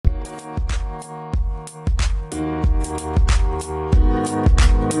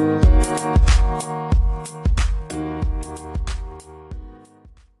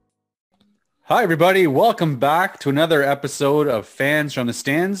Hi, everybody. Welcome back to another episode of Fans from the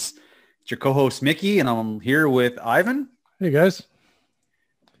Stands. It's your co-host, Mickey, and I'm here with Ivan. Hey, guys.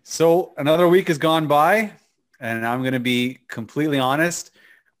 So another week has gone by, and I'm going to be completely honest.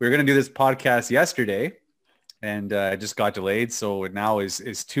 We were going to do this podcast yesterday, and it just got delayed. So now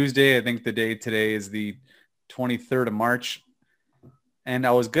is Tuesday. I think the day today is the 23rd of March. And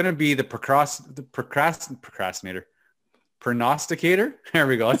I was going to be the procrastinator. Prognosticator. There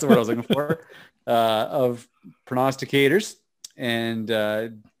we go. That's the word I was looking for. Of prognosticators and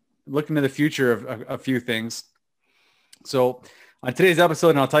looking to the future of a few things. So on today's episode,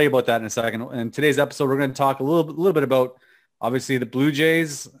 and I'll tell you about that in a second. In today's episode, we're going to talk a little bit about obviously the Blue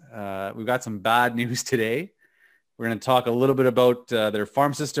Jays. We've got some bad news today. We're going to talk a little bit about their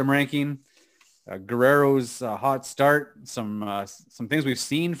farm system ranking, Guerrero's hot start, some things we've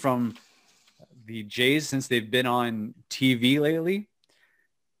seen from the Jays since they've been on TV lately,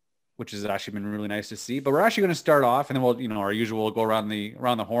 which has actually been really nice to see. But we're actually going to start off, and then we'll, our usual, we'll go around the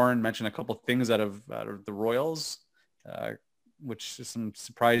horn, mention a couple of things out of the Royals, which is some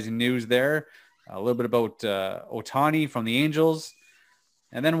surprising news there. A little bit about Ohtani from the Angels,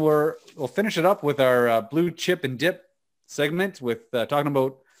 and then we'll finish it up with our blue chip and dip segment with talking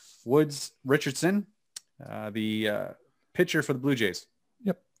about Woods Richardson, the pitcher for the Blue Jays.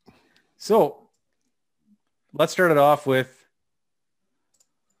 Yep. So let's start it off with,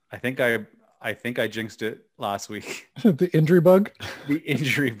 I think I jinxed it last week. The injury bug. The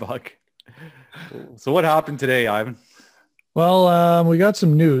injury bug. So what happened today, Ivan? Well, we got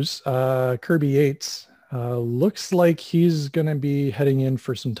some news. Kirby Yates looks like he's going to be heading in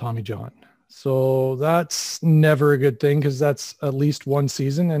for some Tommy John. So that's never a good thing because that's at least one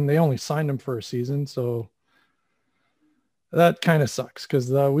season, and they only signed him for a season. So that kind of sucks because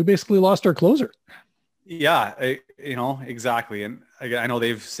we basically lost our closer. Yeah, exactly. And I know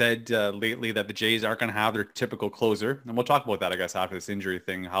they've said lately that the Jays aren't going to have their typical closer. And we'll talk about that, I guess, after this injury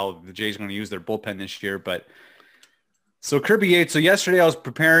thing, how the Jays are going to use their bullpen this year. But so Kirby Yates. So yesterday I was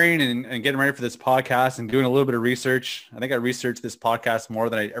preparing and getting ready for this podcast and doing a little bit of research. I think I researched this podcast more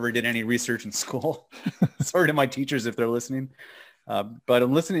than I ever did any research in school. Sorry to my teachers if they're listening. But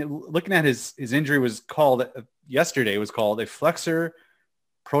I'm looking at his injury yesterday was called a flexor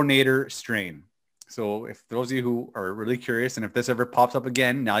pronator strain. So if those of you who are really curious, and if this ever pops up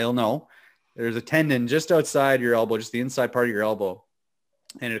again, now you'll know, there's a tendon just outside your elbow, just the inside part of your elbow,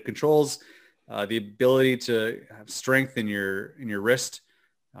 and it controls the ability to have strength in your wrist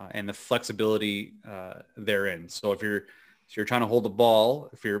and the flexibility therein. So if you're trying to hold the ball,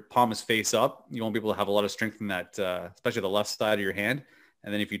 if your palm is face up, you won't be able to have a lot of strength in that, especially the left side of your hand.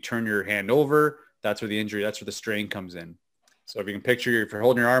 And then if you turn your hand over, that's where the strain comes in. So if you can picture, if you're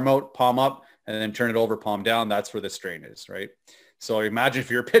holding your arm out, palm up, and then turn it over, palm down, that's where the strain is, right? So imagine if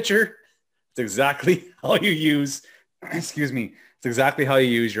you're a pitcher, it's exactly how you use, it's exactly how you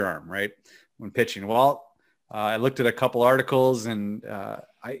use your arm, right? When pitching. Well, I looked at a couple articles and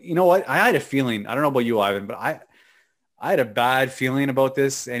you know what? I had a feeling, I don't know about you, Ivan, but I had a bad feeling about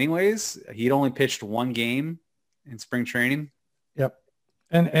this anyways. He'd only pitched one game in spring training. Yep.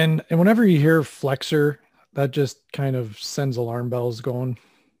 And whenever you hear flexor, that just kind of sends alarm bells going.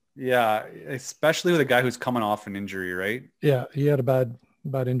 Yeah, especially with a guy who's coming off an injury, right? Yeah, he had a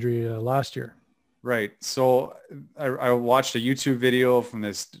bad injury last year. Right. So I watched a YouTube video from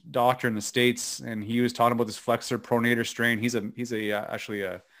this doctor in the States, and he was talking about this flexor pronator strain. He's actually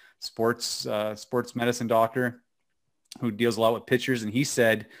a sports medicine doctor who deals a lot with pitchers, and he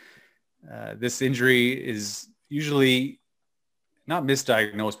said this injury is usually not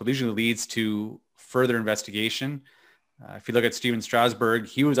misdiagnosed, but usually leads to further investigation. If you look at Steven Strasburg,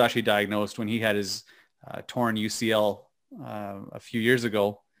 he was actually diagnosed when he had his torn UCL a few years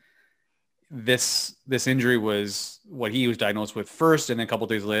ago. This injury was what he was diagnosed with first, and then a couple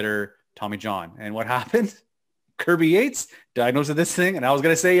of days later, Tommy John. And what happened? Kirby Yates diagnosed with this thing. And I was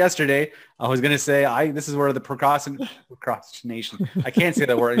going to say yesterday, this is where the procrastination. I can't say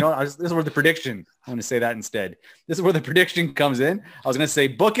that word. This is where the prediction. I'm going to say that instead. This is where the prediction comes in. I was going to say,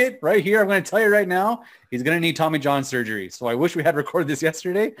 book it right here. I'm going to tell you right now, he's going to need Tommy John surgery. So I wish we had recorded this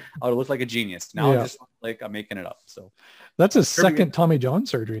yesterday. I would have looked like a genius. Now I just look like I'm making it up. So that's his second Tommy John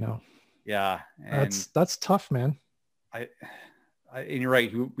surgery now. Yeah. And that's tough, man. And you're right.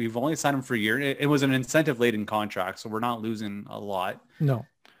 We've only signed him for a year. It was an incentive-laden contract, so we're not losing a lot. No.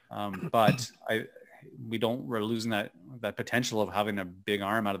 But we're losing that potential of having a big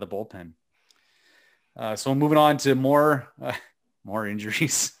arm out of the bullpen. So moving on to more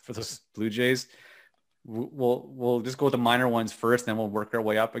injuries for those Blue Jays. We'll just go with the minor ones first, then we'll work our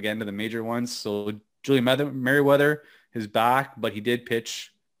way up again to the major ones. So Julian Merriweather is back, but he did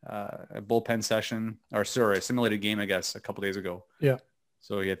pitch a bullpen session, or sorry, a simulated game, I guess, a couple days ago. Yeah.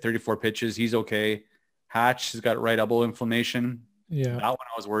 So he had 34 pitches. He's okay. Hatch has got right elbow inflammation. Yeah. That one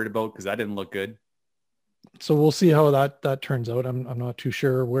I was worried about because that didn't look good. So we'll see how that turns out. I'm not too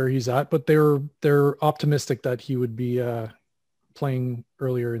sure where he's at, but they're optimistic that he would be playing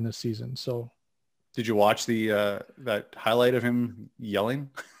earlier in the season. So did you watch the that highlight of him yelling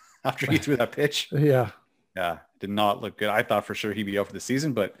after he threw that pitch? Yeah. Yeah, did not look good. I thought for sure he'd be out for the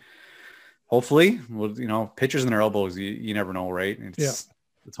season, but hopefully, well, pitchers in their elbows, you never know, right? Let's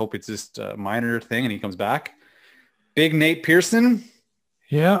hope it's just a minor thing and he comes back. Big Nate Pearson.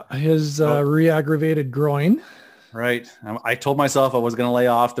 Yeah, his re-aggravated groin. Right. I told myself I was going to lay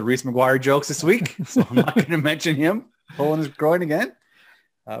off the Reese McGuire jokes this week, so I'm not going to mention him pulling his groin again.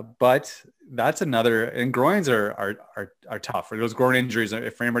 But that's another, and groins are tough. For those groin injuries,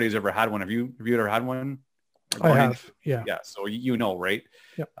 if for anybody who's ever had one, have you ever had one? I have. Yeah. Yeah. So right?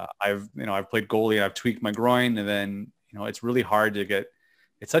 Yep. I've played goalie and I've tweaked my groin, and then it's really hard to get.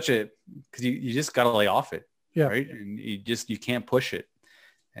 It's such a because you just got to lay off it. Yeah. Right. And you can't push it.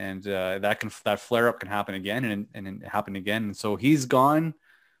 And that flare up can happen again and it happened again. And so he's gone.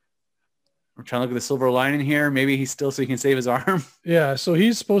 We're trying to look at the silver lining here. Maybe he's still so he can save his arm. Yeah. So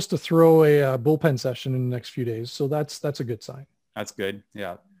he's supposed to throw a bullpen session in the next few days. So that's a good sign. That's good.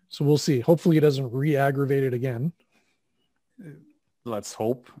 Yeah. So we'll see. Hopefully he doesn't re-aggravate it again. Let's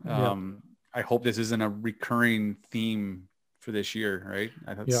hope. Yeah. I hope this isn't a recurring theme for this year, right?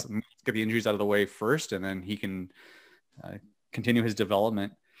 Let's get the injuries out of the way first, and then he can continue his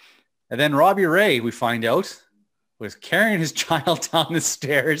development. And then Robbie Ray, we find out, was carrying his child down the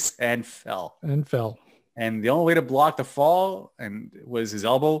stairs and fell. And the only way to block the fall was his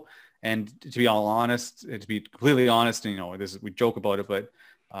elbow. And to be completely honest, we joke about it, but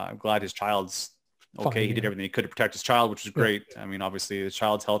I'm glad his child's okay. Fine, he did everything he could to protect his child, which is great. I mean, obviously the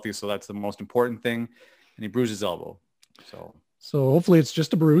child's healthy, so that's the most important thing. And he bruised his elbow. So hopefully it's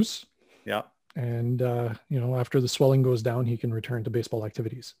just a bruise. Yeah. And after the swelling goes down, he can return to baseball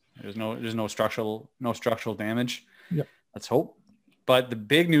activities. There's no structural damage. Yep. Let's hope. But the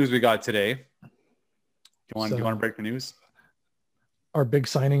big news we got today. Do you want to break the news? Our big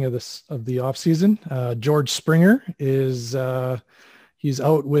signing of the off season, George Springer is he's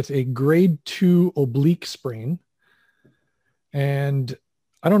out with a grade 2 oblique sprain. And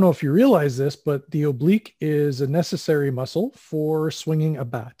I don't know if you realize this, but the oblique is a necessary muscle for swinging a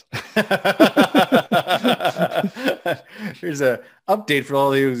bat. Here's a update for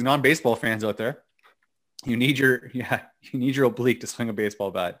all those non-baseball fans out there. You need your oblique to swing a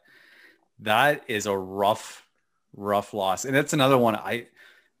baseball bat. That is a rough loss. And that's another one. I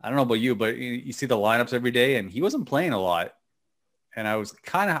don't know about you, but you see the lineups every day, and he wasn't playing a lot. And I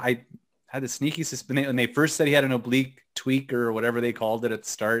had the sneaky suspicion when they first said he had an oblique tweak or whatever they called it at the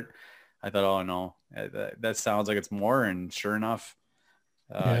start. I thought, oh no, that sounds like it's more. And sure enough,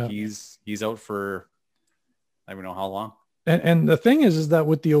 he's out for, I don't know how long. And the thing is that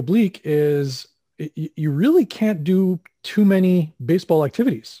with the oblique is you really can't do too many baseball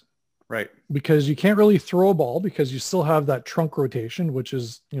activities. Right. Because you can't really throw a ball because you still have that trunk rotation, which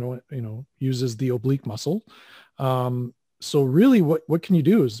is, uses the oblique muscle. So really what can you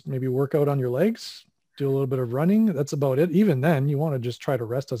do is maybe work out on your legs, do a little bit of running. That's about it. Even then you want to just try to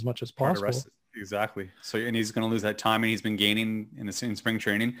rest as much as possible. Exactly. So, and he's going to lose that time, and he's been gaining in spring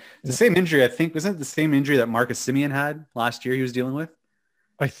training. It's the same injury, I think. Wasn't it the same injury that Marcus Semien had last year he was dealing with?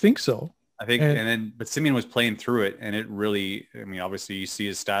 I think so. But Semien was playing through it, and it really, obviously you see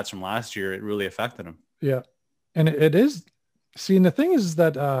his stats from last year, it really affected him. Yeah. And it is, and the thing is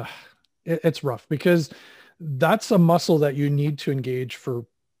that it's rough because that's a muscle that you need to engage for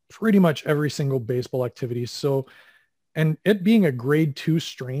pretty much every single baseball activity. So, and it being a grade 2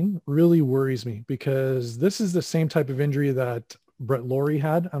 strain really worries me because this is the same type of injury that Brett Laurie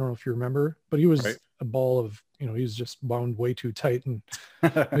had. I don't know if you remember, but he was a ball of, he's just wound way too tight, and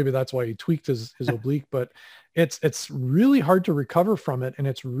maybe that's why he tweaked his oblique, but it's really hard to recover from it, and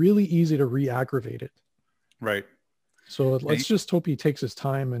it's really easy to re-aggravate it. Right. So let's just hope he takes his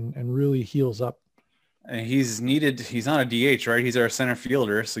time and really heals up. And he's not a DH, right? He's our center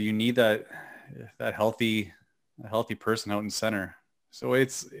fielder. So you need that healthy person out in center. So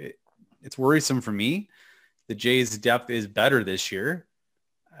it's worrisome for me. The Jays' depth is better this year.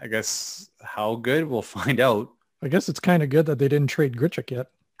 I guess how good, we'll find out. I guess it's kind of good that they didn't trade Grichuk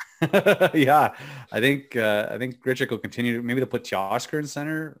yet. Yeah. I think Grichuk will continue. Maybe they'll put Teoscar in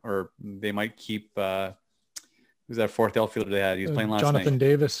center, or they might keep, who's that fourth outfielder they had? He was playing last night. Jonathan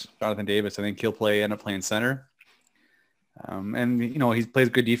Davis. I think he'll end up playing center. And he plays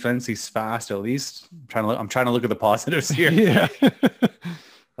good defense. He's fast, at least. I'm trying to look at the positives here. Yeah.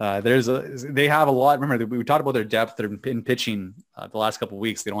 They have a lot. Remember, we talked about their depth. They're in pitching the last couple of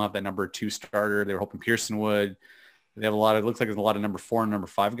weeks. They don't have that number 2 starter. They were hoping Pearson would. They have it looks like there's a lot of number 4 and number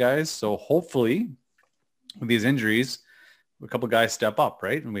 5 guys. So hopefully with these injuries, a couple of guys step up,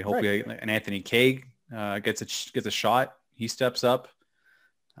 right? And we hope an Anthony Kay gets a shot. He steps up.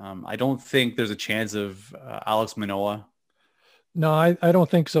 I don't think there's a chance of Alex Manoah. No, I don't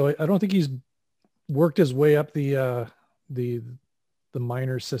think so. I don't think he's worked his way up the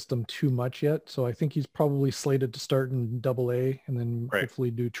minor system too much yet. So I think he's probably slated to start in Double-A and then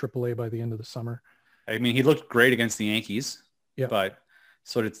hopefully do Triple-A by the end of the summer. I mean, he looked great against the Yankees, but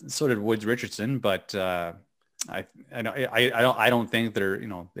so did Woods Richardson. But I don't think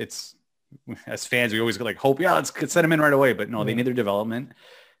they're, it's, as fans, we always go like hope, let's send him in right away. But no, they need their development.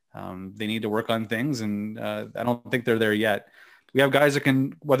 They need to work on things, and I don't think they're there yet. We have guys that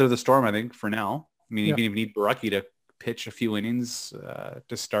can weather the storm, I think, for now. I mean, you can even need Baraki to pitch a few innings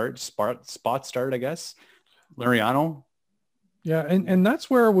to spot start, I guess. Liriano. Yeah, and that's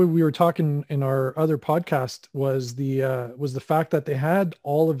where we were talking in our other podcast was the fact that they had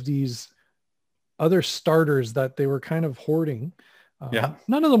all of these other starters that they were kind of hoarding.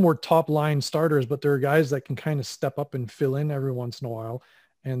 None of them were top line starters, but there are guys that can kind of step up and fill in every once in a while.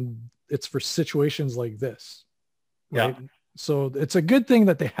 And it's for situations like this. Right? Yeah. So it's a good thing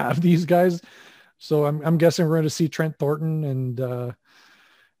that they have these guys. So I'm guessing we're going to see Trent Thornton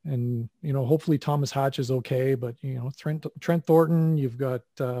and hopefully Thomas Hatch is okay, but Trent Thornton, you've got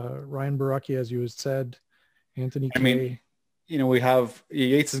Ryan Baraki, as you had said, Anthony Kay. I mean, we have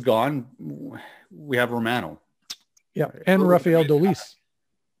Yates is gone. We have Romano. Yeah, and Rafael Dolis.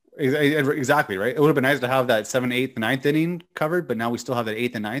 Exactly, right? It would have been nice to have that 7th, 8th, 9th inning covered, but now we still have that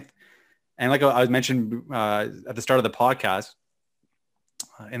 8th and 9th. And like I was mentioned at the start of the podcast,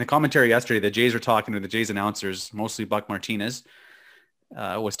 in the commentary yesterday, the Jays were talking to the Jays announcers, mostly Buck Martinez,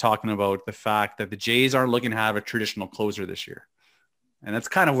 was talking about the fact that the Jays aren't looking to have a traditional closer this year. And that's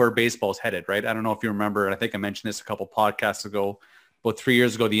kind of where baseball's headed, right? I don't know if you remember, and I think I mentioned this a couple podcasts ago, about 3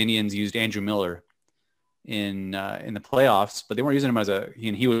 years ago, the Indians used Andrew Miller in the playoffs, but they weren't using him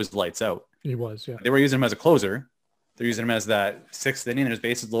he was lights out. He was, yeah. They were using him as a closer. They're using him as that 6th inning, there's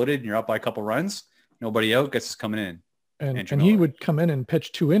bases loaded, and you're up by a couple runs. Nobody out, gets coming in. And he would come in and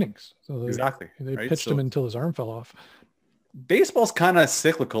pitch 2 innings. So exactly. They pitched him until his arm fell off. Baseball's kind of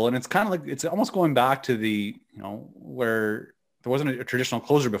cyclical, and it's kind of like, it's almost going back to the, where there wasn't a traditional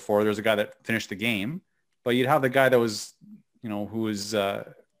closer before. There was a guy that finished the game, but you'd have the guy that was, who was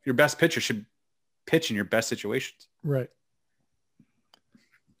your best pitcher should pitch in your best situations. Right.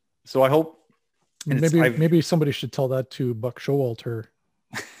 So I hope maybe somebody should tell that to Buck Showalter,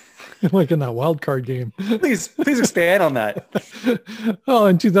 like in that wild card game. Please expand on that. Well,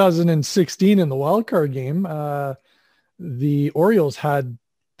 in 2016 in the wild card game, the Orioles had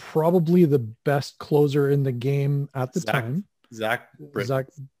probably the best closer in the game at the time. Zach Britton.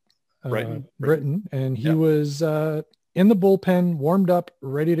 And he was in the bullpen, warmed up,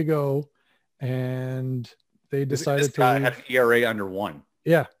 ready to go. And they decided this guy had an ERA under 1.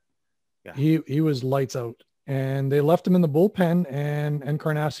 Yeah. He was lights out. And they left him in the bullpen, and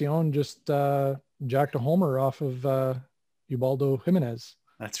Encarnacion just jacked a homer off of Ubaldo Jimenez.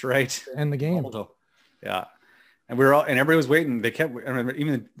 That's right. To end the game. Ubaldo. Yeah. And everybody was waiting. They kept,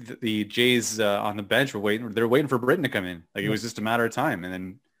 even the Jays on the bench were waiting. They're waiting for Britton to come in. Like, it was just a matter of time. And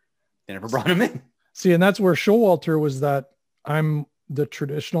then they never brought him in. See, and that's where Showalter was, that I'm the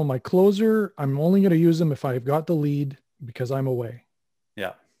traditional, my closer, I'm only going to use him if I've got the lead because I'm away.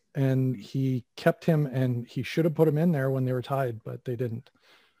 Yeah. And he kept him, and he should have put him in there when they were tied, but they didn't.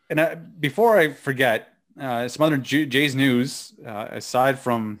 And before I forget, some other Jays news, aside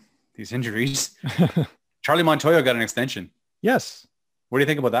from these injuries, Charlie Montoyo got an extension. Yes. What do you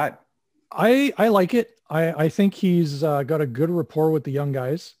think about that? I like it. I think he's got a good rapport with the young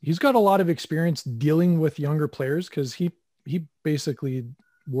guys. He's got a lot of experience dealing with younger players because he basically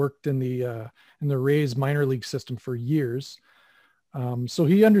worked in the Rays minor league system for years. So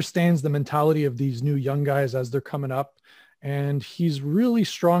he understands the mentality of these new young guys as they're coming up, and he's really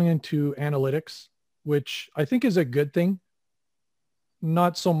strong into analytics, which I think is a good thing.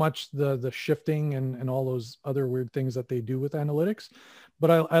 Not so much the shifting and all those other weird things that they do with analytics,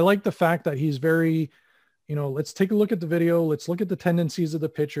 but I like the fact that he's very, let's take a look at the video. Let's look at the tendencies of the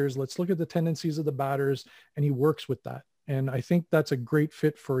pitchers. Let's look at the tendencies of the batters, and he works with that. And I think that's a great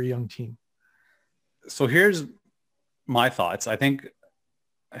fit for a young team. So here's my thoughts. I think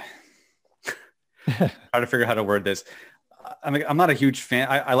try to figure out how to word this. I'm not a huge fan.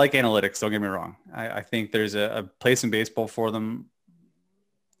 I like analytics. Don't get me wrong. I think there's a place in baseball for them.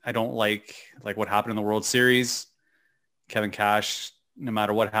 I don't like what happened in the World Series. Kevin Cash no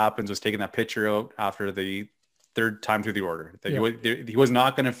matter what happens, was taking that pitcher out after the third time through the order. That he was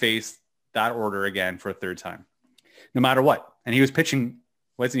not going to face that order again for a third time, no matter what. And he was pitching,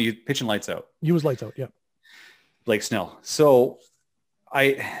 wasn't he pitching lights out? He was lights out, yeah. Blake Snell. So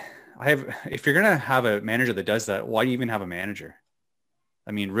if you're going to have a manager that does that, why do you even have a manager?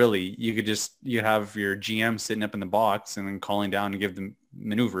 I mean, really, you have your GM sitting up in the box and then calling down and give them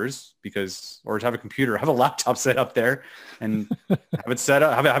maneuvers or to have a computer, have a laptop set up there and have it set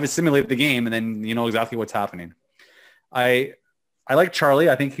up, have it simulate the game. And then you know exactly what's happening. I like Charlie.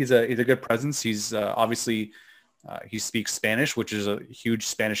 I think he's a good presence. He's obviously he speaks Spanish, which is a huge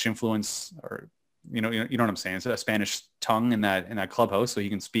Spanish influence, or you know what I'm saying. It's a Spanish tongue in that clubhouse, so he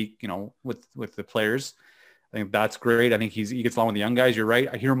can speak, with the players. I think that's great. I think he gets along with the young guys. You're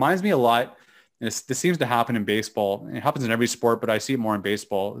right. He reminds me a lot. And this seems to happen in baseball. It happens in every sport, but I see it more in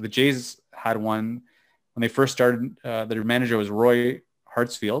baseball. The Jays had one when they first started. Their manager was Roy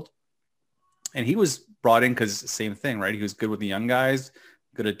Hartsfield, and he was brought in because same thing, right? He was good with the young guys,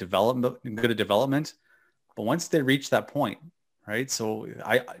 good at development. But once they reach that point, right? So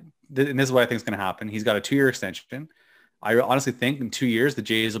and this is what I think is going to happen. He's got a 2-year extension. I honestly think in 2 years the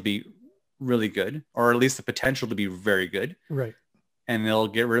Jays will be really good, or at least the potential to be very good. Right. And they'll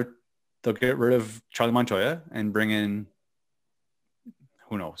get rid of Charlie Montoya and bring in,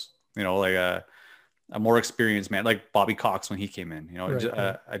 who knows, like a more experienced man, like Bobby Cox when he came in,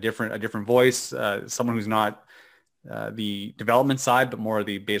 right. A different voice, someone who's not the development side, but more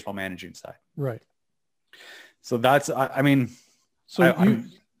the baseball managing side. Right. So that's,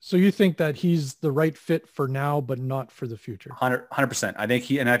 So you think that he's the right fit for now, but not for the future? 100%.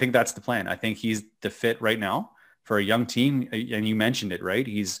 I think that's the plan. I think he's the fit right now for a young team. And you mentioned it, right?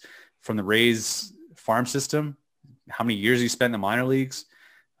 He's from the Rays farm system. How many years he spent in the minor leagues?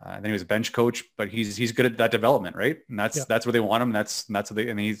 Then he was a bench coach, but he's good at that development, right? And that's where they want him. That's what they,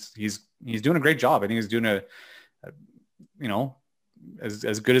 and he's doing a great job. I think he's doing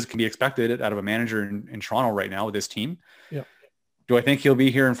as good as can be expected out of a manager in Toronto right now with this team. Yeah. Do I think he'll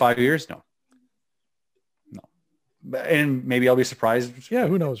be here in 5 years? No. And maybe I'll be surprised. Yeah,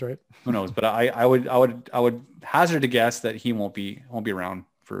 who knows, right? Who knows? But I would hazard a guess that he won't be around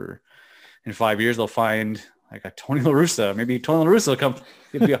for in 5 years. They'll find like a Tony La Russa. Maybe Tony La Russa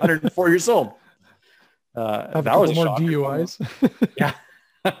he'll be 104 years old. Have that was more shocker. DUIs. Yeah,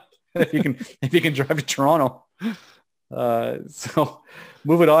 if you can drive to Toronto. So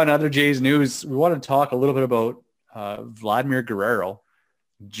moving on, other Jays news. We want to talk a little bit about Vladimir Guerrero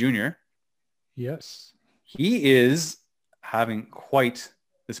Jr. Yes. He is having quite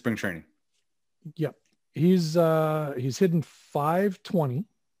the spring training. Yep. He's hitting .520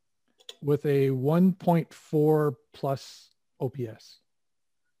 with a 1.4 plus OPS,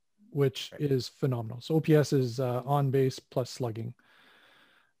 which is phenomenal. So OPS is on base plus slugging.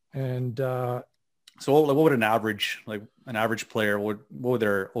 And so what would an average player, what would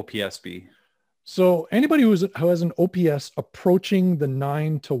their OPS be? So anybody who has an OPS approaching the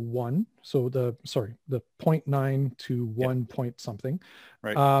 9 to 1, so the 0.9 to 1 point something,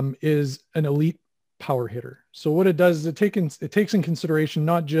 right, is an elite power hitter. So what it does is it takes in consideration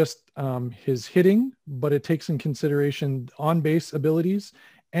not just his hitting, but it takes in consideration on base abilities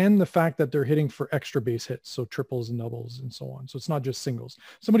and the fact that they're hitting for extra base hits, so triples and doubles and so on. So it's not just singles.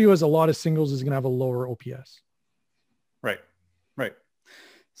 Somebody who has a lot of singles is going to have a lower OPS. Right.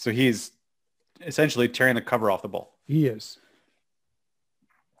 So he's essentially tearing the cover off the ball. He is.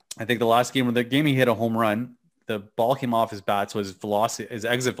 I think the game he hit a home run, the ball came off his bat, so his velocity, his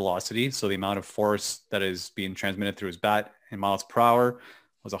exit velocity, so the amount of force that is being transmitted through his bat in miles per hour,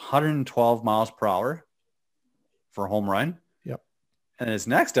 was 112 miles per hour for a home run. Yep. And his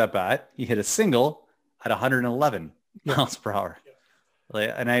next at bat, he hit a single at 111 miles per hour.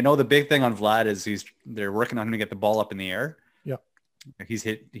 Yep. And I know the big thing on Vlad is they're working on him to get the ball up in the air. Yep. He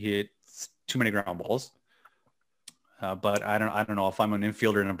hit too many ground balls. But I don't know if I'm an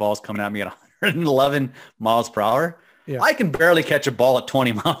infielder and a ball's coming at me at 111 miles per hour. Yeah. I can barely catch a ball at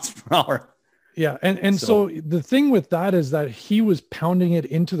 20 miles per hour. Yeah. And so the thing with that is that he was pounding it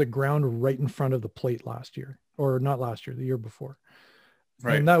into the ground right in front of the plate last year, or not last year, the year before.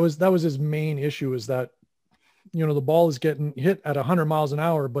 Right. And that was his main issue, is that, the ball is getting hit at 100 miles an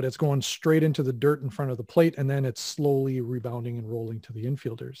hour, but it's going straight into the dirt in front of the plate. And then it's slowly rebounding and rolling to the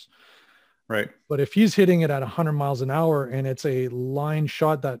infielders. Right. But if he's hitting it at 100 miles an hour and it's a line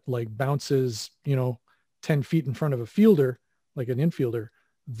shot that like bounces, 10 feet in front of a fielder, like an infielder,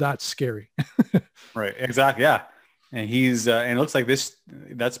 that's scary. Right. Exactly. Yeah. And he's, and it looks like that's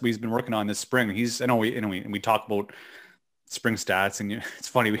what he's been working on this spring. We talk about spring stats, and it's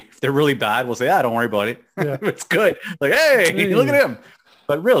funny, if they're really bad, we'll say, don't worry about it. Yeah. It's good. Like, hey, look at him.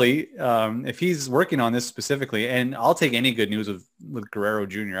 But really, if he's working on this specifically, and I'll take any good news with Guerrero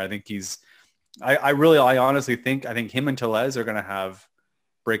Jr. I think I honestly think him and Tellez are going to have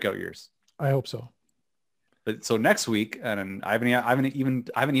breakout years. I hope so. But so next week, and I haven't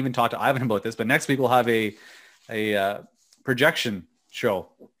even talked to Ivan about this, but next week we'll have a projection show.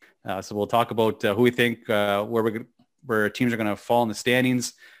 So we'll talk about who we think where teams are going to fall in the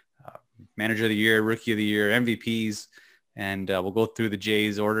standings, manager of the year, rookie of the year, MVPs, and we'll go through the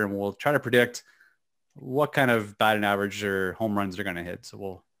Jays order, and we'll try to predict what kind of batting average or home runs they're going to hit.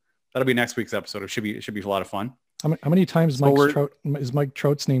 So that'll be next week's episode. It should be a lot of fun. How many times is Mike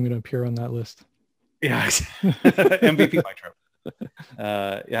Trout's name going to appear on that list? Yeah, MVP Mike Trout.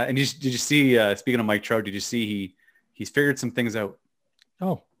 Yeah, and did you see? Speaking of Mike Trout, did you see he's figured some things out?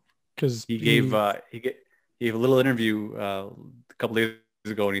 Oh, because he gave a little interview a couple days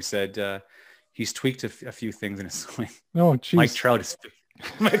ago, and he said he's tweaked a few things in his swing. Oh, geez. Mike Trout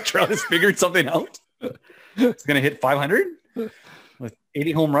has figured something out. He's going to hit 500 with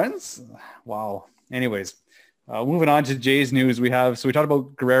 80 home runs. Wow. Anyways, moving on to Jays news, we talked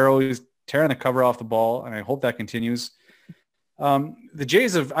about Guerrero. He's tearing the cover off the ball, and I hope that continues. The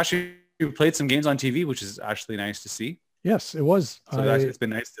Jays have actually played some games on TV, which is actually nice to see. Yes, it was. So it's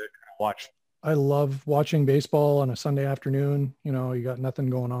been nice to watch. I love watching baseball on a Sunday afternoon. You know, you got nothing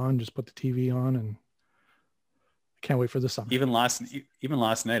going on, just put the TV on, and I can't wait for the summer. Even last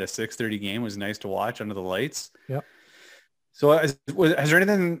night, a 6:30 game was nice to watch under the lights. Yep. So has there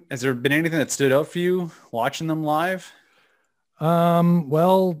been anything that stood out for you watching them live?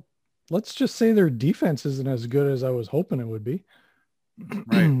 Well, let's just say their defense isn't as good as I was hoping it would be.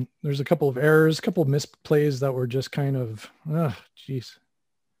 Right. There's a couple of errors, a couple of misplays that were just kind of, geez.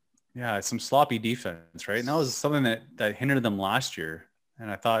 Yeah, some sloppy defense, right? And that was something that hindered them last year.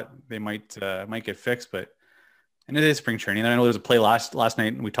 And I thought they might get fixed, but and it is spring training. And I know there was a play last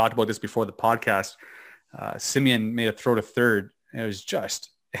night, and we talked about this before the podcast. Simeon made a throw to third. And it was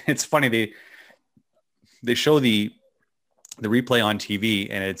it's funny. They show the replay on TV,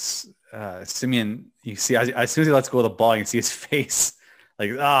 and it's Simeon. You see, as soon as he lets go of the ball, you can see his face.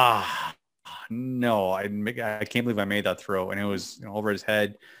 Like, no, I can't believe I made that throw. And it was over his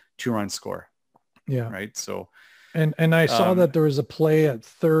head, 2-run score. Yeah. Right. So, and I saw that there was a play at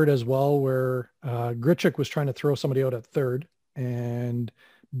third as well, where Grichuk was trying to throw somebody out at third, and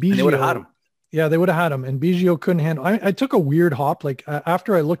Biggio, they would have had him. Yeah, they would have had him, and Biggio couldn't handle. I took a weird hop. Like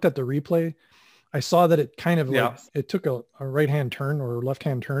after I looked at the replay, I saw that it kind of it took a right-hand turn or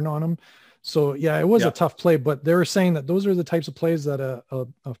left-hand turn on him. So yeah, it was a tough play, but they were saying that those are the types of plays that a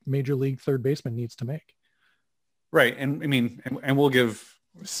major league third baseman needs to make. Right. And I mean, and we'll give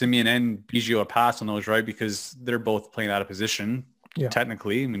Simeon and Biggio a pass on those, right? Because they're both playing out of position. Yeah.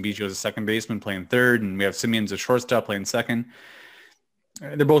 Technically. I mean, Biggio is a second baseman playing third, and we have Simeon's a shortstop playing second.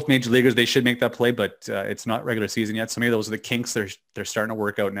 They're both major leaguers. They should make that play, but it's not regular season yet. So maybe those are the kinks they're starting to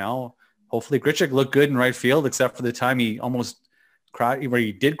work out now. Hopefully Grichuk looked good in right field, except for the time he almost where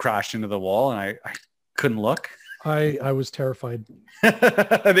he did crash into the wall, and I couldn't look. I was terrified.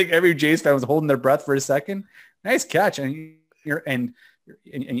 I think every Jays fan was holding their breath for a second. Nice catch. And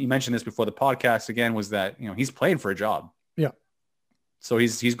you mentioned this before the podcast again, was that, he's playing for a job. Yeah. So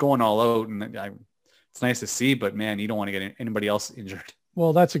he's going all out, and it's nice to see, but man, you don't want to get anybody else injured.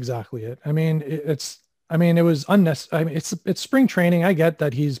 Well, that's exactly it. I mean, it was unnecessary. I mean, it's spring training. I get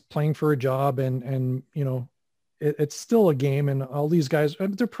that he's playing for a job, and it's still a game, and all these guys,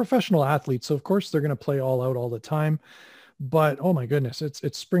 they're professional athletes. So of course they're going to play all out all the time, but oh my goodness,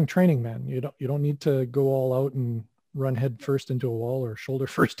 it's spring training, man. You don't need to go all out and run head first into a wall or shoulder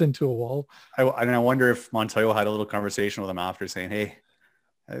first into a wall. I wonder if Montoyo had a little conversation with him after, saying, hey,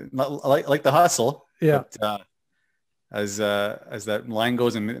 like the hustle. Yeah. But, as that line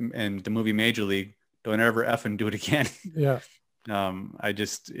goes in the movie Major League, don't ever effing do it again. Yeah. I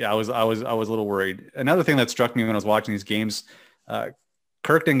was a little worried. Another thing that struck me when I was watching these games,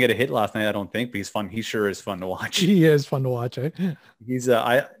 Kirk didn't get a hit last night, I don't think, but he's fun. He sure is fun to watch. He is fun to watch. Eh? He's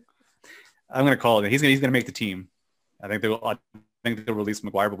I'm going to call it. He's going to make the team. I think they'll release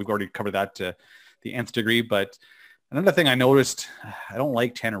McGuire, but we've already covered that to the nth degree. But another thing I noticed, I don't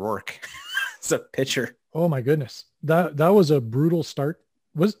like Tanner Roark as a pitcher. Oh my goodness. That was a brutal start.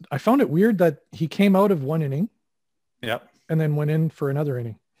 I found it weird that he came out of one inning. Yep. And then went in for another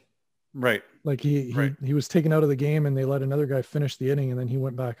inning. Right. Like he was taken out of the game, and they let another guy finish the inning, and then he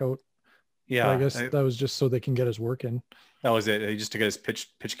went back out. Yeah. So I guess that was just so they can get his work in. That was it. Just to get his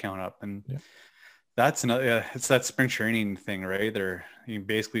pitch count up. And that's another, it's that spring training thing, right? You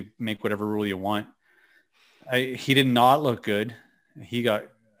basically make whatever rule you want. He did not look good. He got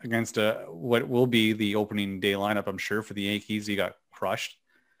against what will be the opening day lineup, I'm sure, for the Yankees. He got crushed.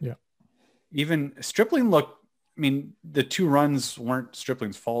 Yeah. Even Stripling looked, I mean, the 2 runs weren't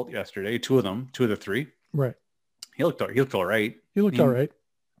Stripling's fault yesterday. 2 of the 3. Right. He looked all right. He looked all right.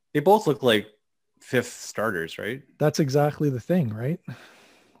 They both look like 5th starters, right? That's exactly the thing, right?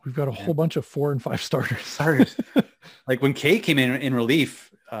 We've got a whole bunch of 4 and 5 starters. Like when Kay came in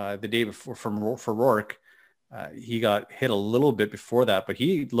relief the day before for Rourke, he got hit a little bit before that, but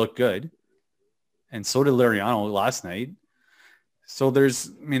he looked good. And so did Liriano last night. So there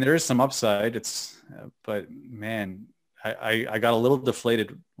is some upside. But man, I got a little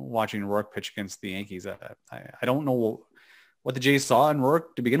deflated watching Rourke pitch against the Yankees. I don't know what the Jays saw in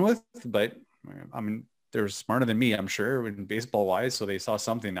Rourke to begin with, but I mean, they're smarter than me, I'm sure, in baseball wise. So they saw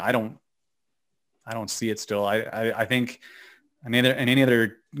something. I don't see it still. I think any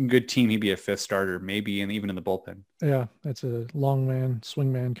other good team, he'd be a 5th starter, maybe, and even in the bullpen. Yeah, that's a long man,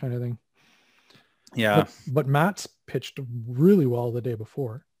 swing man kind of thing. Yeah. But Matt's pitched really well the day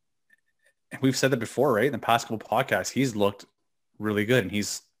before. We've said that before, right? In the past couple podcasts, he's looked really good. And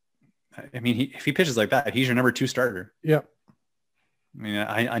if he pitches like that, he's your number 2 starter. Yeah. I mean,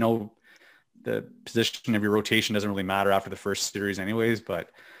 I know the position of your rotation doesn't really matter after the first series anyways, but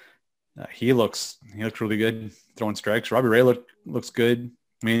he looked really good throwing strikes. Robbie Ray looks good.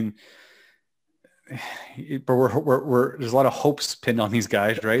 I mean, but we're there's a lot of hopes pinned on these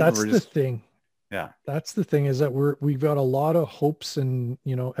guys, right? That's the thing. Yeah. That's the thing, is that we've got a lot of hopes and,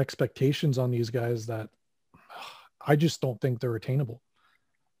 expectations on these guys that I just don't think they're attainable.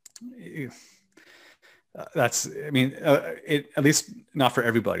 At least not for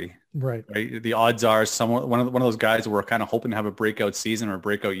everybody. Right. The odds are one of those guys who we're kind of hoping to have a breakout season or a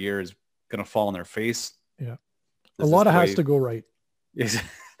breakout year is going to fall on their face. Yeah. A lot has to go right.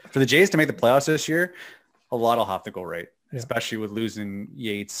 For the Jays to make the playoffs this year, a lot will have to go right, especially with losing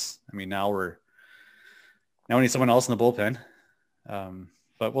Yates. I mean, now we need someone else in the bullpen.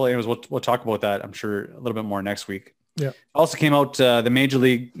 But anyways, we'll talk about that, I'm sure, a little bit more next week. Yeah. Also came out, the Major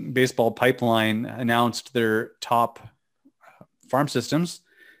League Baseball pipeline announced their top farm systems,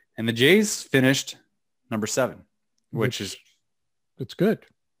 and the Jays finished number 7, which is, it's good.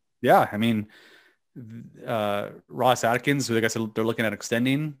 Yeah. I mean, Ross Atkins, who, like I said, they're looking at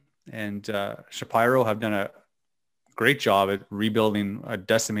extending, and Shapiro have done a great job at rebuilding a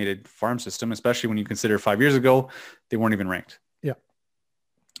decimated farm system, especially when you consider 5 years ago, they weren't even ranked. Yeah.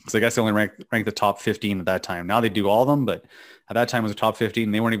 Because I guess they only ranked the top 15 at that time. Now they do all of them, but at that time it was the top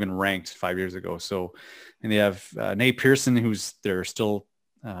 15. They weren't even ranked 5 years ago. So, and they have Nate Pearson, who's they're still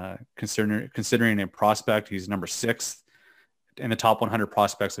considering a prospect. He's number 6 in the top 100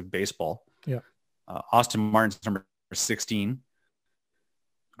 prospects of baseball. Yeah. Austin Martin's number 16.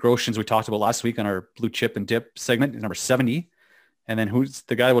 Groshans, we talked about last week on our Blue Chip and Dip segment, is number 70. And then who's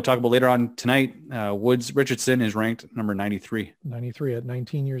the guy we'll talk about later on tonight? Woods Richardson is ranked number 93. 93 at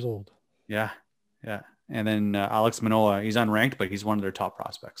 19 years old. Yeah. Yeah. And then Alex Manoah, he's unranked, but he's one of their top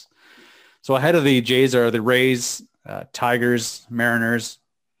prospects. So ahead of the Jays are the Rays, Tigers, Mariners,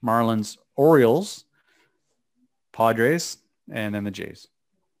 Marlins, Orioles, Padres, and then the Jays.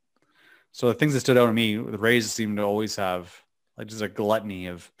 So the things that stood out to me, the Rays seem to always have like just a gluttony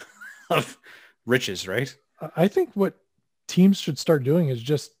of riches, right? I think what teams should start doing is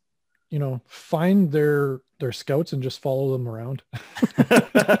just, find their scouts and just follow them around.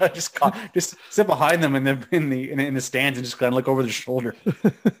 just sit behind them in the stands and just kind of look over their shoulder.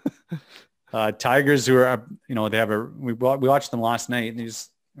 Tigers, who are, we watched them last night,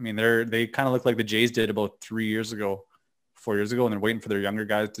 and they kind of look like the Jays did about 4 years ago, and they're waiting for their younger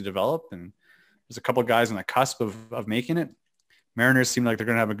guys to develop. And there's a couple of guys on the cusp of making it. Mariners seem like they're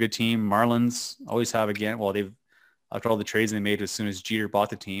going to have a good team. Marlins always have again. Well, after all the trades they made as soon as Jeter bought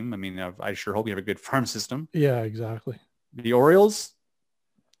the team. I mean, I sure hope you have a good farm system. Yeah, exactly. The Orioles,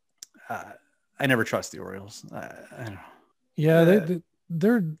 I never trust the Orioles. I don't know. Yeah,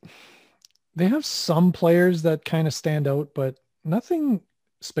 they have some players that kind of stand out, but nothing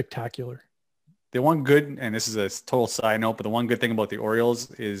spectacular. The one good, and this is a total side note, but the one good thing about the Orioles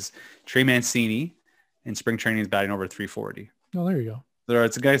is Trey Mancini in spring training is batting over 340. Oh, there you go.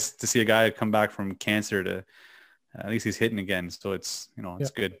 It's nice to see a guy come back from cancer to at least he's hitting again. So it's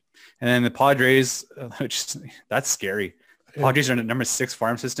good. And then the Padres, which that's scary. The Padres are in the number 6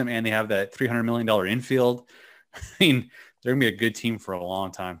 farm system, and they have that $300 million infield. I mean, they're gonna be a good team for a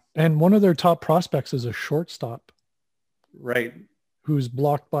long time. And one of their top prospects is a shortstop, right? Who's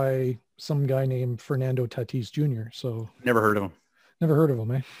blocked by some guy named Fernando Tatis Jr. So never heard of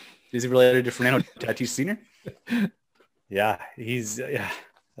him. Eh? Is he related to Fernando Tatis Sr.? Yeah, he's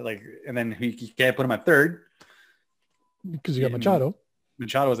Like, and then you can't put him at third because you got Machado.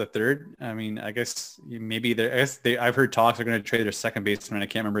 Machado was at third. I mean, I guess maybe I've heard talks are going to trade their second baseman. I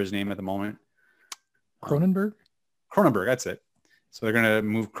can't remember his name at the moment. Cronenberg. Cronenberg, that's it. So they're going to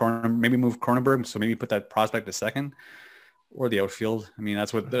move Cronenberg. So maybe put that prospect to second or the outfield. I mean,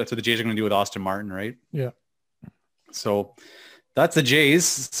 that's what the Jays are going to do with Austin Martin, right? Yeah. So that's the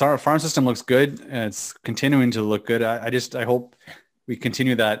Jays. Our farm system looks good. It's continuing to look good. I hope we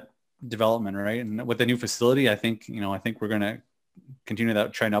continue that development, right? And with the new facility, I think we're going to continue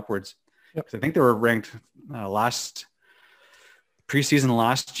that trend upwards. Yep. I think they were ranked last preseason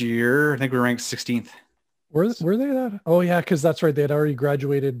last year. I think we were ranked 16th. Were they that? Oh yeah, because that's right. They had already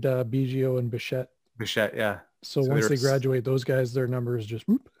graduated Biggio and Bichette. Bichette, yeah. So once they graduate, those guys, their numbers just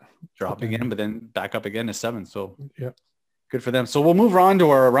drop again, but then back up again to 7. So yeah, good for them. So we'll move on to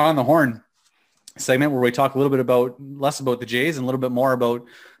our Around the Horn segment where we talk a little bit less about the Jays and a little bit more about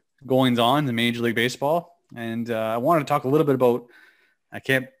goings on in Major League Baseball. And I wanted to talk a little bit about, I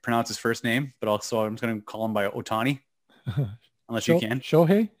can't pronounce his first name, but also I'm just going to call him by Ohtani, unless you can.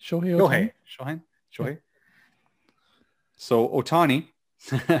 Shohei Ohtani. Shohei. So Ohtani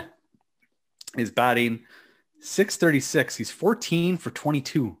is batting .636. He's 14 for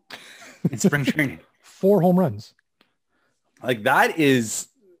 22 in spring training. 4 home runs. Like that is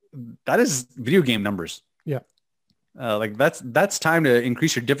video game numbers. Yeah. Like that's time to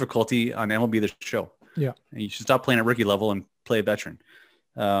increase your difficulty on MLB The Show. Yeah. And you should stop playing at rookie level and play a veteran.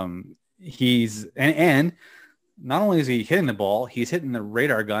 He's and not only is he hitting the ball, he's hitting the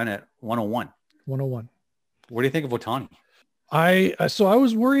radar gun at 101. 101. What do you think of Ohtani? I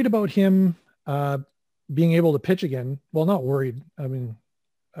was worried about him being able to pitch again. Well, not worried. I mean,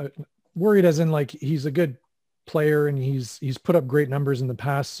 worried as in like he's a good player and he's put up great numbers in the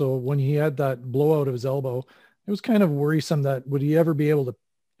past. So when he had that blowout of his elbow, it was kind of worrisome that would he ever be able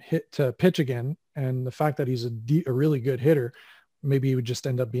to pitch again? And the fact that he's a really good hitter, maybe he would just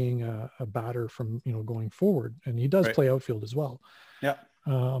end up being a batter from, going forward. And he does play outfield as well. Yeah.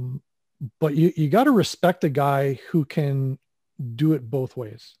 But you got to respect a guy who can do it both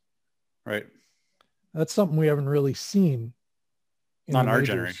ways. Right. That's something we haven't really seen. Not in our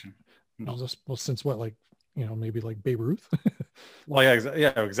generation. No. Well, since what, like, maybe like Babe Ruth. Well,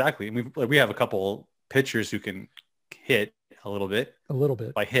 yeah, exactly. We have a couple pitchers who can hit a little bit.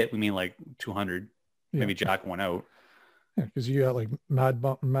 By hit, we mean like 200, maybe jack one out. Yeah, because you got like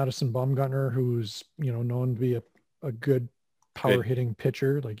Madison Bumgarner, who's known to be a good power hitting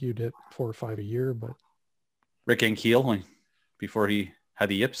pitcher. Like you'd hit 4 or 5 a year, but Rick Ankiel, before he had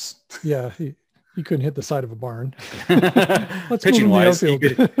the yips. Yeah, he couldn't hit the side of a barn. Pitching wise,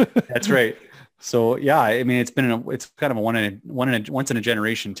 that's right. So yeah, I mean, it's kind of a once in a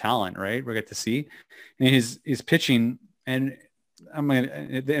generation talent, right? We get to see, and his pitching, and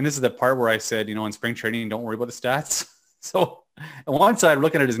and this is the part where I said, in spring training, don't worry about the stats. So on one side,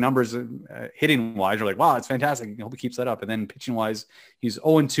 looking at his numbers, hitting wise, you're like, wow, it's fantastic. I hope he keeps that up. And then pitching wise, he's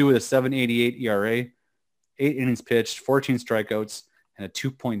 0-2 with a 7.88 ERA, 8 innings pitched, 14 strikeouts, and a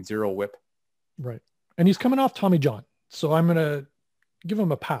 2.0 WHIP. Right, and he's coming off Tommy John, so I'm gonna give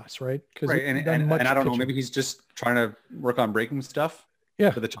him a pass, right? Right, and I don't know, maybe he's just trying to work on breaking stuff.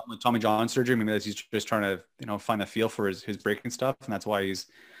 Yeah, for the Tommy John surgery, maybe he's just trying to find a feel for his breaking stuff, and that's why he's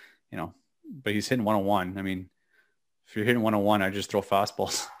but he's hitting 101. I mean, if you're hitting 101, I just throw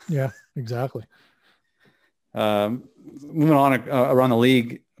fastballs. Yeah, exactly. Moving on around the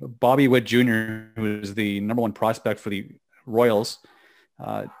league, Bobby Witt Jr., who is the number 1 prospect for the Royals.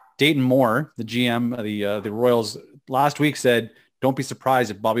 Dayton Moore, the GM of the Royals, last week said, don't be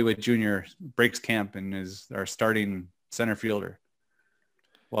surprised if Bobby Witt Jr. breaks camp and is our starting center fielder.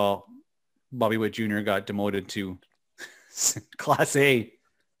 Well, Bobby Witt Jr. got demoted to Class A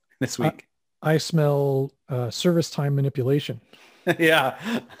this week. I smell service time manipulation. Yeah.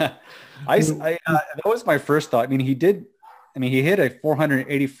 That was my first thought. He hit a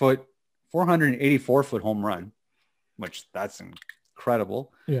 484 foot home run, which that's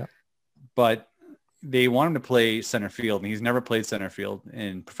incredible. Yeah. But they want him to play center field, and he's never played center field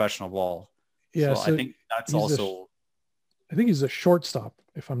in professional ball. Yeah. So I think that's also... I think he's a shortstop,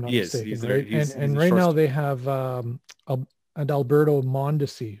 if I'm not mistaken. He's right now they have Alberto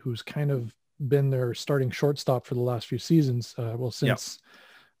Mondesi, who's kind of been their starting shortstop for the last few seasons. Since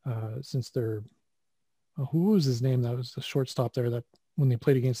they're who was his name? That was the shortstop there that when they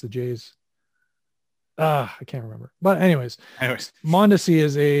played against the Jays. I can't remember. But anyways,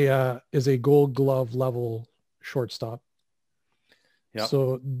 Mondesi is a Gold Glove level shortstop. Yeah.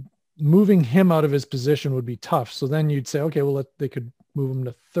 So moving him out of his position would be tough. So then you'd say, okay, well, they could move him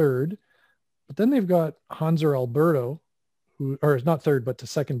to third. But then they've got Hanser Alberto, or not third, but to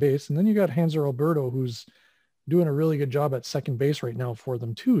second base. And then you got Hanser Alberto, who's doing a really good job at second base right now for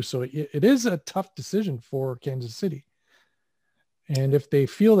them too. So it is a tough decision for Kansas City. And if they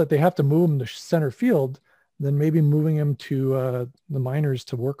feel that they have to move him to center field, then maybe moving him to the minors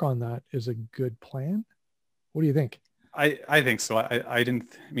to work on that is a good plan. What do you think? I think so. I think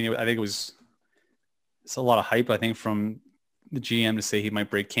it's a lot of hype, I think, from the GM to say he might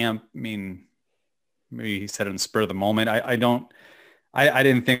break camp. I mean, maybe he said it in the spur of the moment. I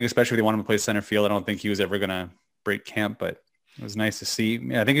didn't think, especially if they want him to play center field, I don't think he was ever going to break camp, but it was nice to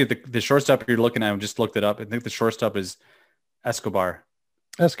see. I think the shortstop you're looking at, I just looked it up. I think the shortstop is Escobar.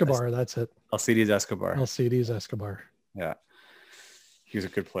 That's it. Alcides Escobar. Alcides Escobar. Yeah. He was a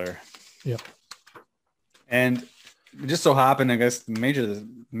good player. Yeah. And it just so happened, I guess, the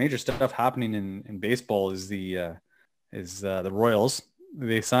major stuff happening in baseball is the Royals.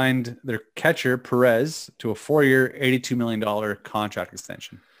 They signed their catcher Perez to a 4-year, $82 million contract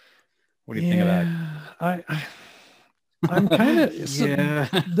extension. What do you think of that? I'm kind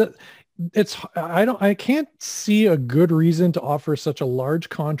of I can't see a good reason to offer such a large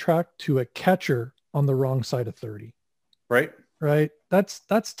contract to a catcher on the wrong side of 30. Right. That's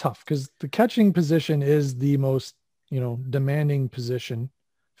tough because the catching position is the most, demanding position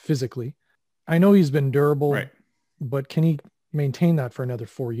physically. I know he's been durable, right, but can he maintain that for another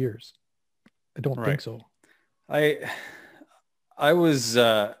 4 years? I don't think so. I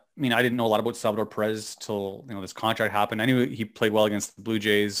didn't know a lot about Salvador Perez till this contract happened. I knew he played well against the Blue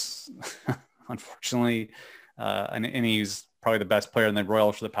Jays, unfortunately, and he's probably the best player in the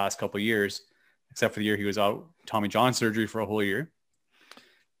Royals for the past couple of years, except for the year he was out Tommy John surgery for a whole year.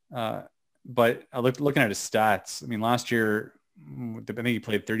 But I looking at his stats. I mean, last year I think he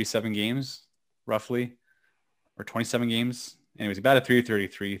played 37 games, roughly, or 27 games. Anyways, he batted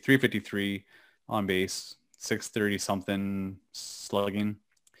 .333, 353 on base, 630 something slugging.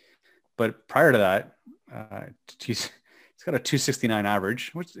 But prior to that, he's got a 269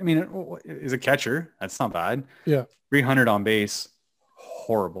 average, which, I mean, is a catcher. That's not bad. Yeah. 300 on base.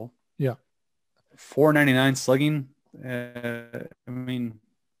 Horrible. Yeah. 499 slugging. I mean,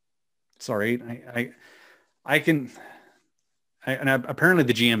 it's all right. Apparently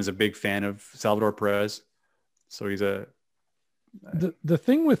the GM is a big fan of Salvador Perez. So he's the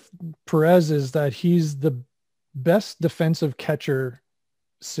thing with Perez is that he's the best defensive catcher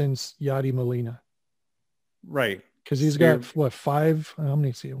since Yadi Molina. Right. Because he's got five, how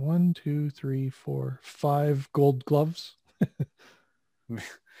many see it? 1, 2, 3, 4, 5 gold gloves.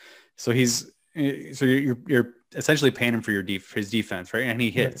 So you're essentially paying him for his defense, right? And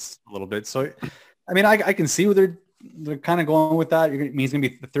he hits a little bit. So, I mean, I can see where they're kind of going with that. He's going to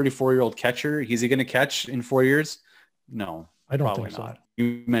be the 34-year-old catcher. Is he going to catch in 4 years? No, I don't think so. Not.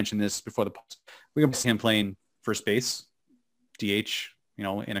 You mentioned this before the post. We're going to see him playing first base, DH,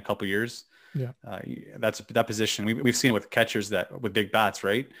 in a couple of years. Yeah. That's that position. We've seen it with catchers with big bats,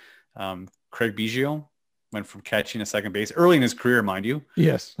 right? Craig Biggio went from catching to second base early in his career, mind you.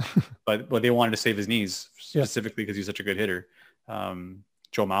 Yes. but they wanted to save his knees specifically because he's such a good hitter.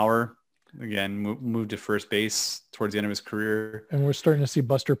 Joe Mauer, again, moved to first base towards the end of his career. And we're starting to see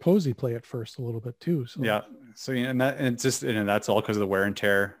Buster Posey play at first a little bit too. So. Yeah. So, and that's all because of the wear and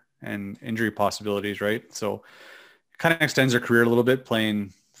tear and injury possibilities, right? So it kind of extends their career a little bit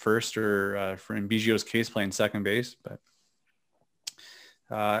playing first or for in Biggio's case, playing second base. But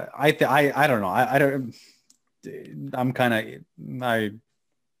I don't know. I'm kind of, I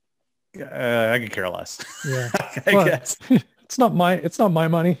could care less. Yeah. I guess. It's not my money. It's not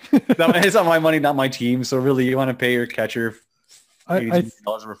my money, not my team. So really you want to pay your catcher $80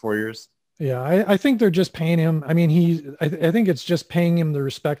 over 4 years? Yeah. I think they're just paying him. I mean, I think it's just paying him the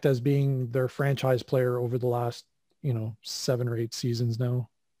respect as being their franchise player over the last, 7 or 8 seasons now.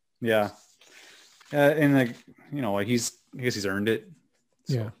 Yeah. And I guess he's earned it.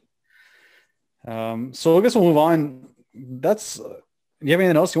 So. Yeah. So I guess we'll move on. Do you have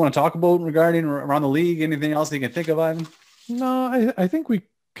anything else you want to talk about regarding around the league? Anything else you can think of, Ivan? No, I think we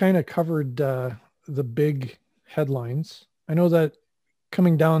kind of covered the big headlines. I know that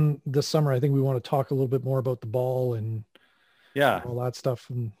coming down this summer, I think we want to talk a little bit more about the ball and all that stuff.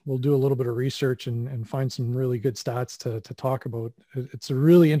 And we'll do a little bit of research and find some really good stats to talk about. It's a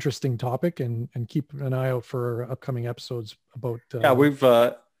really interesting topic and keep an eye out for upcoming episodes about.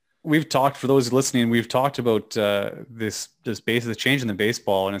 We've talked, for those listening, we've talked about this change in the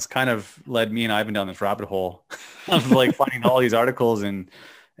baseball, and it's kind of led me and Ivan down this rabbit hole of finding all these articles, and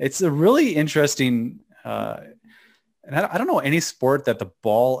it's a really interesting. And I don't know any sport that the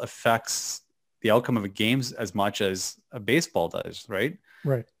ball affects the outcome of a game as much as a baseball does, right?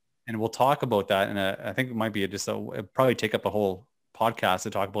 Right. and we'll talk about that. And I think it might be it'll probably take up a whole podcast to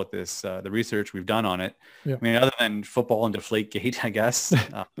talk about this, the research we've done on it. Yeah. I mean, other than football and Deflategate, I guess.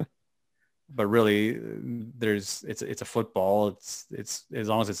 But really, it's a football. It's as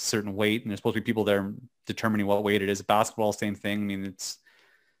long as it's a certain weight, and there's supposed to be people there determining what weight it is. Basketball, same thing. I mean, it's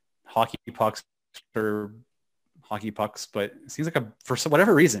hockey pucks, but it seems like for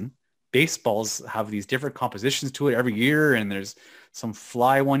whatever reason, baseballs have these different compositions to it every year, and there's some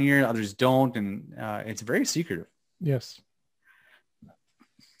fly one year, others don't, and it's very secretive. Yes.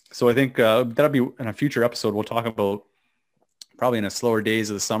 So I think that'll be in a future episode. We'll talk about, probably in the slower days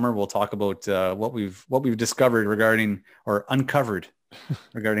of the summer, we'll talk about what we've discovered regarding, or uncovered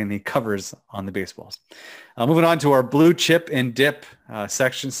regarding the covers on the baseballs. Moving on to our blue chip and dip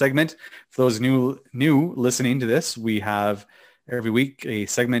segment. For those new listening to this, we have every week a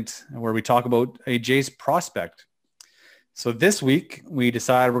segment where we talk about a Jays prospect. So this week we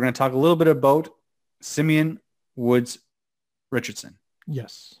decided we're going to talk a little bit about Simeon Woods Richardson.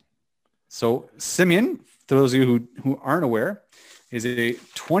 Yes. So Simeon, for those of you who aren't aware, is a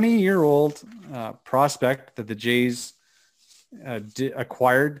 20-year-old prospect that the Jays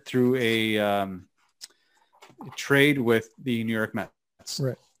acquired through a trade with the New York Mets.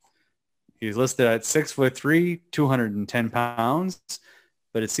 Right. He's listed at 6'3", 210 pounds,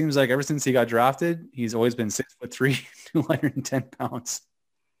 but it seems like ever since he got drafted, he's always been 6'3", 210 pounds.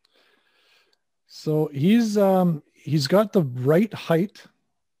 So he's got the right height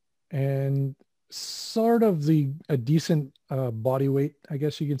and sort of a decent body weight, I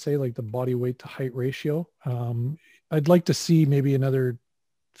guess you can say, like the body weight to height ratio. I'd like to see maybe another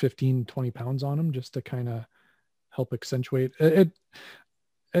 15, 20 pounds on him just to kind of help accentuate it.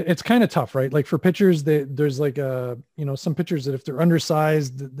 It's kind of tough, right? Like for pitchers, there's like some pitchers that if they're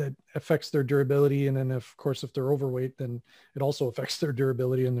undersized, that affects their durability. And then of course, if they're overweight, then it also affects their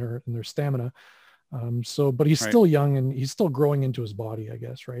durability and their stamina. But he's still young and he's still growing into his body, I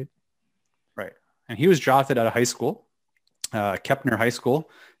guess. Right. Right. And he was drafted out of high school, Kepner High School.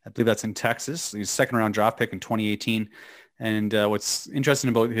 I believe that's in Texas. He's a second round draft pick in 2018. And what's interesting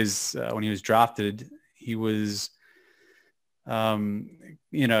about his, when he was drafted, he was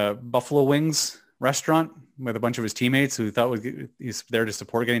in a Buffalo Wings restaurant with a bunch of his teammates who thought he's there to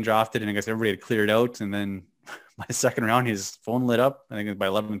support getting drafted. And I guess everybody had cleared out. And then by the second round, his phone lit up, I think it was by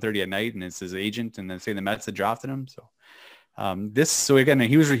 11:30 at night, and it's his agent and then saying the Mets had drafted him. So again,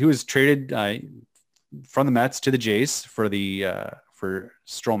 he was traded from the Mets to the Jays for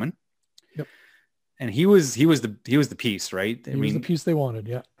Stroman. Yep. And he was the piece, right? He was the piece they wanted.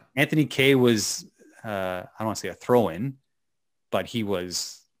 Yeah. Anthony Kay was, I don't want to say a throw-in, but he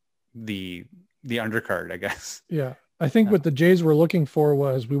was the undercard, I guess. Yeah. I think what the Jays were looking for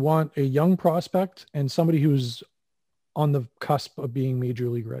was, we want a young prospect and somebody who's on the cusp of being major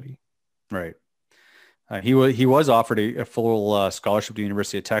league ready. Right. He was offered a full scholarship to the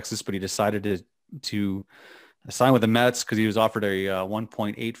University of Texas, but he decided to sign with the Mets because he was offered a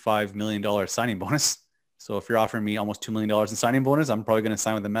 $1.85 million signing bonus. So if you're offering me almost $2 million in signing bonus, I'm probably going to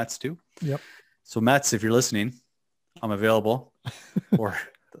sign with the Mets too. Yep. So Mets, if you're listening, I'm available. Or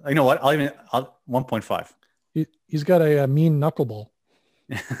you know what? I'll 1.5. He's got a mean knuckleball.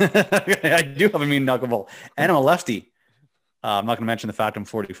 I do have a mean knuckleball, and I'm a lefty. I'm not going to mention the fact I'm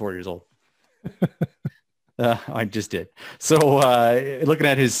 44 years old. I just did. So looking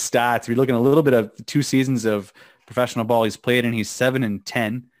at his stats, we're looking at a little bit of 2 seasons of professional ball he's played in. He's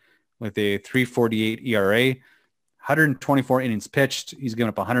 7-10 with a 3.48 ERA, 124 innings pitched. He's given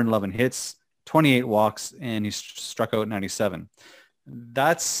up 111 hits, 28 walks, and he's struck out 97.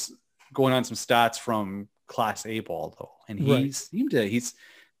 That's going on some stats from Class A ball though. And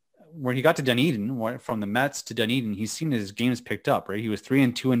when he got to Dunedin, from the Mets to Dunedin, he's seen his games picked up, right? He was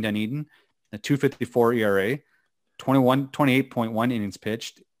 3-2 in Dunedin, a 2.54 ERA, 28.1 innings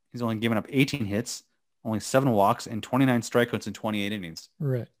pitched. He's only given up 18 hits, only 7 walks, and 29 strikeouts in 28 innings.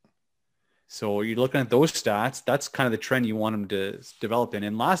 Right. So you're looking at those stats. That's kind of the trend you want him to develop in.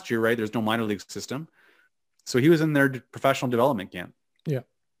 And last year, right, there's no minor league system. So he was in their professional development camp. Yeah.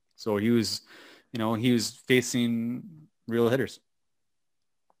 So he was facing real hitters.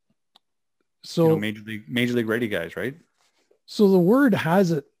 So major league ready guys, right? So the word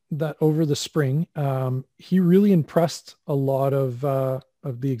has it that over the spring, he really impressed a lot of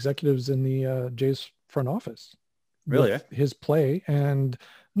the executives in the Jays front office. Really? His play. And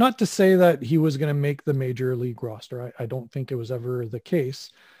not to say that he was going to make the major league roster. I don't think it was ever the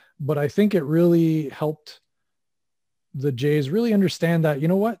case, but I think it really helped the Jays really understand that, you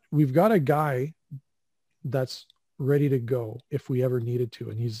know what, we've got a guy that's ready to go if we ever needed to.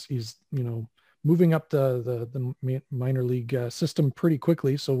 And he's moving up the minor league system pretty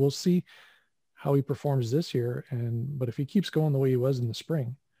quickly. So we'll see how he performs this year. But if he keeps going the way he was in the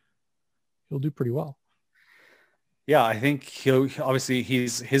spring, he'll do pretty well. Yeah, I think he'll obviously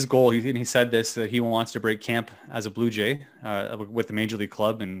his goal. He said this, that he wants to break camp as a Blue Jay with the Major League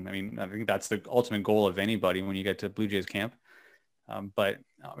club, and I mean I think that's the ultimate goal of anybody when you get to Blue Jays camp. But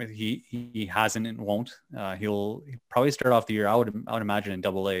I mean, he hasn't and won't. He'll probably start off the year, I would imagine, in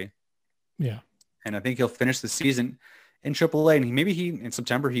Double-A. Yeah, and I think he'll finish the season in Triple-A, and maybe in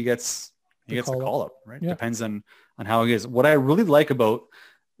September he gets the call up, right? Yeah. Depends on how he is. What I really like about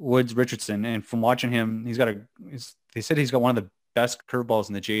Woods Richardson, and from watching him, they said he's got one of the best curveballs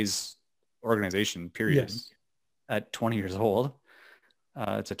in the Jays organization, period. Yes. At 20 years old.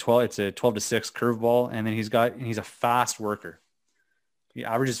 It's a 12 to 6 curveball. And then he's a fast worker. He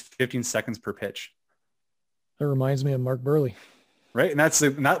averages 15 seconds per pitch. That reminds me of Mark Burley. Right. And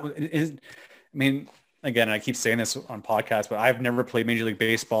I mean, again, I keep saying this on podcasts, but I've never played Major League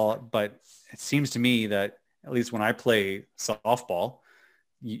Baseball, but it seems to me that at least when I play softball,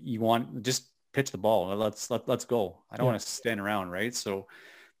 you want just pitch the ball. Let's go. I don't want to stand around. Right. So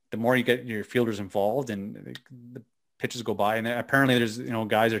the more you get your fielders involved and the pitches go by, and apparently there's,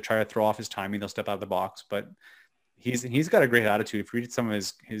 guys are trying to throw off his timing. They'll step out of the box, but he's got a great attitude. If you read some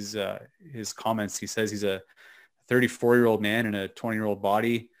of his comments, he says he's a 34-year-old man in a 20-year-old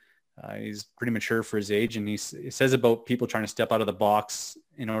body. He's pretty mature for his age. And he says about people trying to step out of the box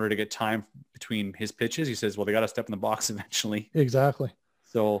in order to get time between his pitches. He says, well, they got to step in the box eventually. Exactly.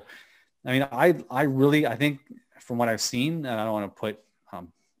 So, I mean, I think from what I've seen, and I don't want to put,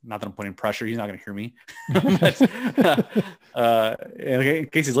 not that I'm putting pressure, he's not going to hear me, but, in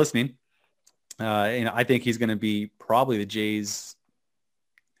case he's listening, I think he's going to be probably the Jays.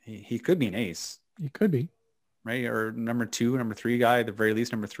 He could be an ace. He could be. Right. Or number 2, number 3 guy, at the very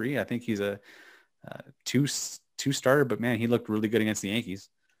least, number 3. I think he's a two starter, but man, he looked really good against the Yankees.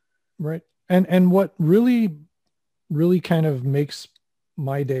 Right. And what really, really kind of makes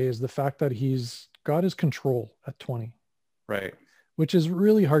my day is the fact that he's got his control at 20. Right. Which is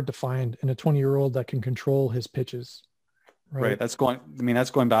really hard to find in a 20-year-old that can control his pitches. Right. That's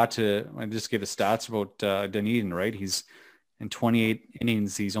going back to, I just gave the stats about Dunedin, right? He's in 28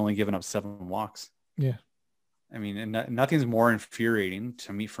 innings. He's only given up 7 walks. Yeah. I mean, and nothing's more infuriating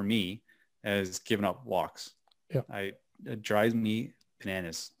for me as giving up walks. Yeah. It drives me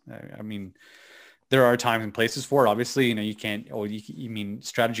bananas. I mean, there are times and places for it. Obviously, you can't, you mean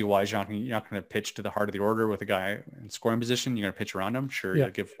strategy wise, you're not going to pitch to the heart of the order with a guy in scoring position. You're going to pitch around him. Sure. Yeah.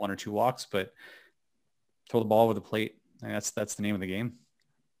 You'll give 1 or 2 walks, but throw the ball over the plate. And that's the name of the game.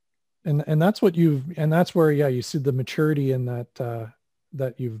 And that's where, you see the maturity in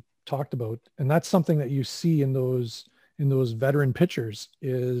that you've talked about. And that's something that you see in those veteran pitchers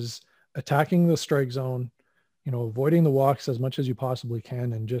is attacking the strike zone, avoiding the walks as much as you possibly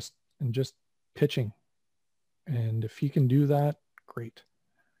can and just pitching. And if he can do that, great.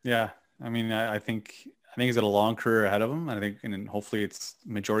 Yeah. I mean, I think he's got a long career ahead of him. I think, and hopefully it's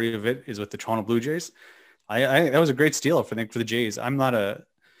majority of it is with the Toronto Blue Jays. That was a great steal for the Jays. I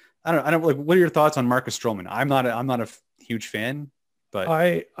don't like, what are your thoughts on Marcus Stroman? I'm not a huge fan, but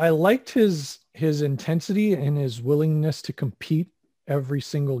I liked his intensity and his willingness to compete every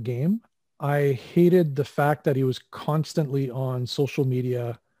single game. I hated the fact that he was constantly on social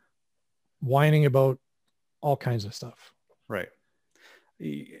media whining about all kinds of stuff. Right.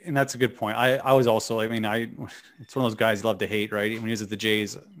 And that's a good point. I was also, it's one of those guys you love to hate, right? When he was at the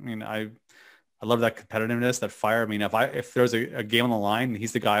Jays, I love that competitiveness, that fire. I mean, if there's a game on the line,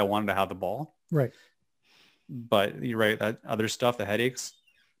 he's the guy I wanted to have the ball. Right. But you're right. That other stuff, the headaches,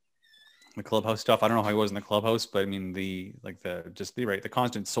 the clubhouse stuff. I don't know how he was in the clubhouse, but I mean, the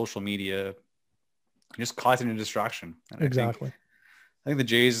constant social media, just causing a distraction. And exactly. I think the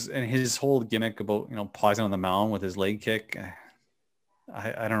Jays and his whole gimmick about, pausing on the mound with his leg kick.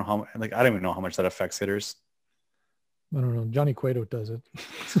 I don't know how, I don't even know how much that affects hitters. I don't know. Johnny Cueto does it.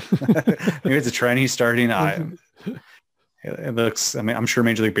 Maybe it's a trend he's starting. It looks, I'm sure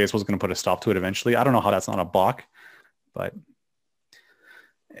Major League Baseball is going to put a stop to it eventually. I don't know how that's not a balk, but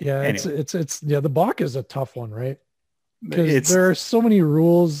yeah, anyway. It's the balk is a tough one, right? Because there are so many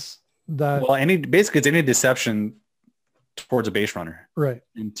rules that. Well, it's any deception towards a base runner. Right.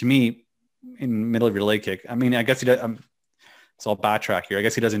 And to me, in the middle of your leg kick, I guess he does. So I'll backtrack here. I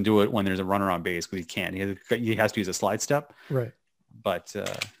guess he doesn't do it when there's a runner on base because he can't. He has to use a slide step. Right. But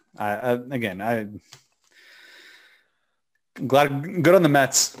I'm glad. Good on the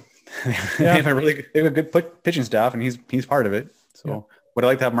Mets. Yeah. they have a good pitching staff, and he's part of it. So yeah. Would I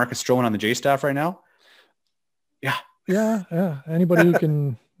like to have Marcus Stroman on the J staff right now? Yeah. Yeah. Anybody who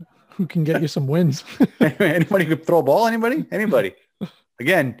can Who can get you some wins? Anybody could throw a ball? Anybody.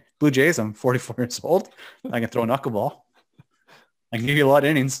 Again, Blue Jays, I'm 44 years old. I can throw a knuckleball. I can give you a lot of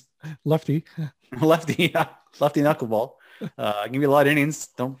innings. Lefty. Lefty, yeah. Lefty knuckleball. I can give you a lot of innings.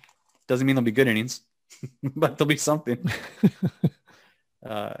 Doesn't mean they'll be good innings, but there'll be something.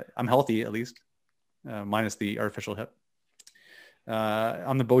 I'm healthy at least, minus the artificial hip.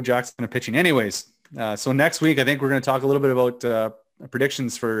 I'm the Bo Jackson of pitching. Anyways, so next week, I think we're going to talk a little bit about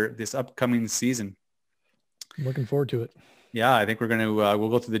predictions for this upcoming season. Looking forward to it. Yeah, I think we're going to, we'll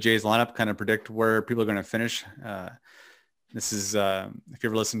go through the Jays lineup, kind of predict where people are going to finish. This is, if you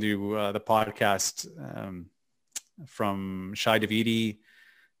ever listen to the podcast from Shai Davidi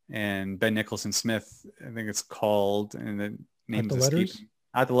and Ben Nicholson Smith, I think it's called, and the name is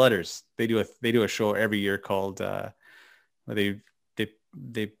At the Letters. They do a show every year called where they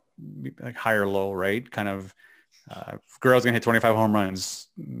like high or low, right? Kind of girls gonna hit 25 home runs,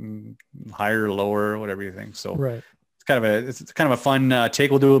 higher or lower, whatever you think. So right. It's kind of a fun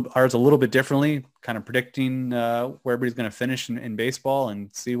take. We'll do ours a little bit differently, kind of predicting where everybody's going to finish in baseball and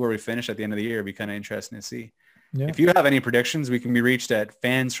see where we finish at the end of the year. It'd be kind of interesting to see. Yeah. If you have any predictions, we can be reached at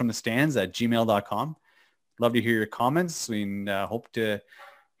fansfromthestands@gmail.com. Love to hear your comments. We hope to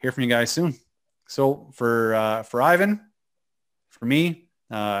hear from you guys soon. So for Ivan, for me,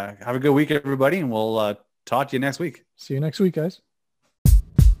 have a good week, everybody, and we'll talk to you next week. See you next week, guys.